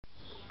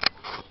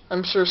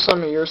I'm sure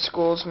some of your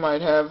schools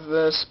might have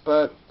this,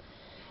 but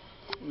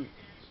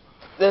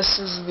this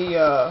is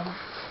the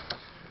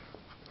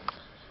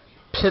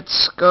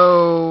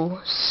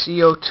Pitsco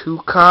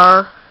CO2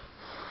 car.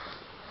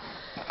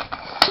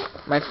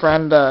 My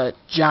friend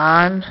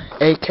John,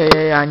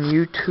 aka on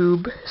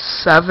YouTube,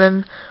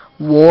 7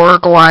 War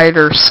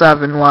Glider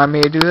 7, wanted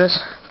me to do this.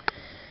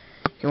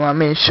 He wanted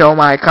me to show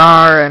my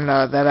car, and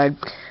that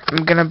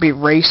I'm gonna be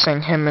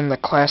racing him in the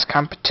class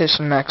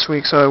competition next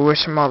week, so I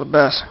wish him all the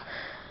best.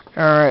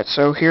 Alright,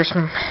 so here's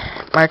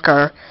my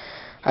car.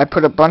 I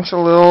put a bunch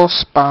of little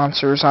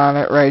sponsors on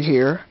it right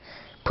here.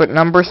 Put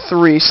number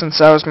 3, since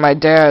that was my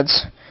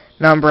dad's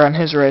number on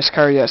his race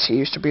car. Yes, he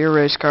used to be a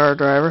race car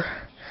driver.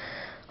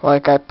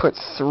 Like, I put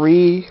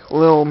 3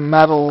 little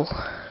metal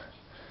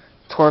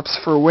torps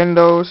for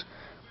windows,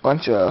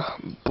 bunch of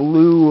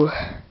blue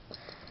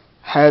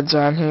heads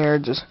on here.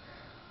 Just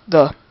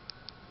the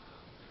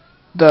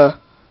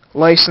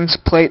license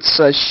plate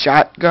says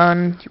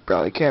shotgun. You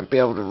probably can't be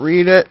able to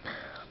read it.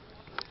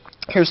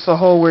 Here's the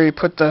hole where you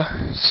put the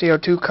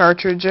CO2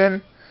 cartridge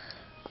in,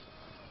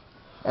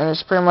 and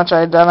it's pretty much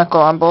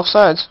identical on both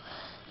sides.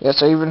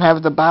 Yes, I even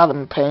have the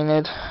bottom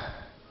painted.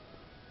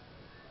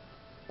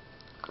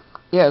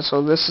 Yeah,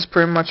 so this is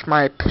pretty much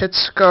my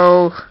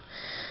Pitsco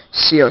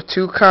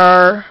CO2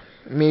 car.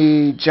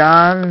 Me,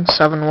 John,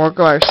 7 War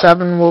Glider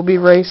 7 will be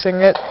racing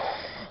it.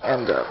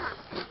 And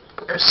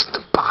there's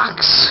the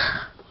box.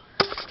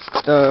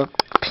 The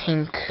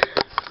pink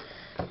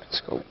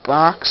Pitsco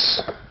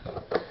box.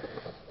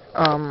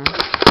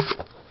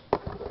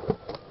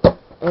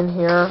 In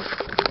here,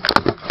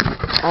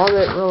 all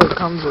that really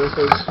comes with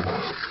is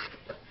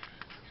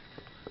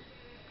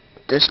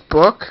this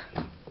book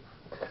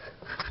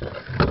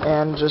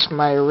and just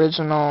my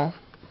original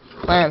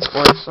plans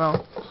for it.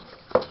 So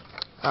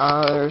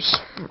there's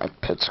my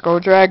Pitsco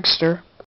Dragster.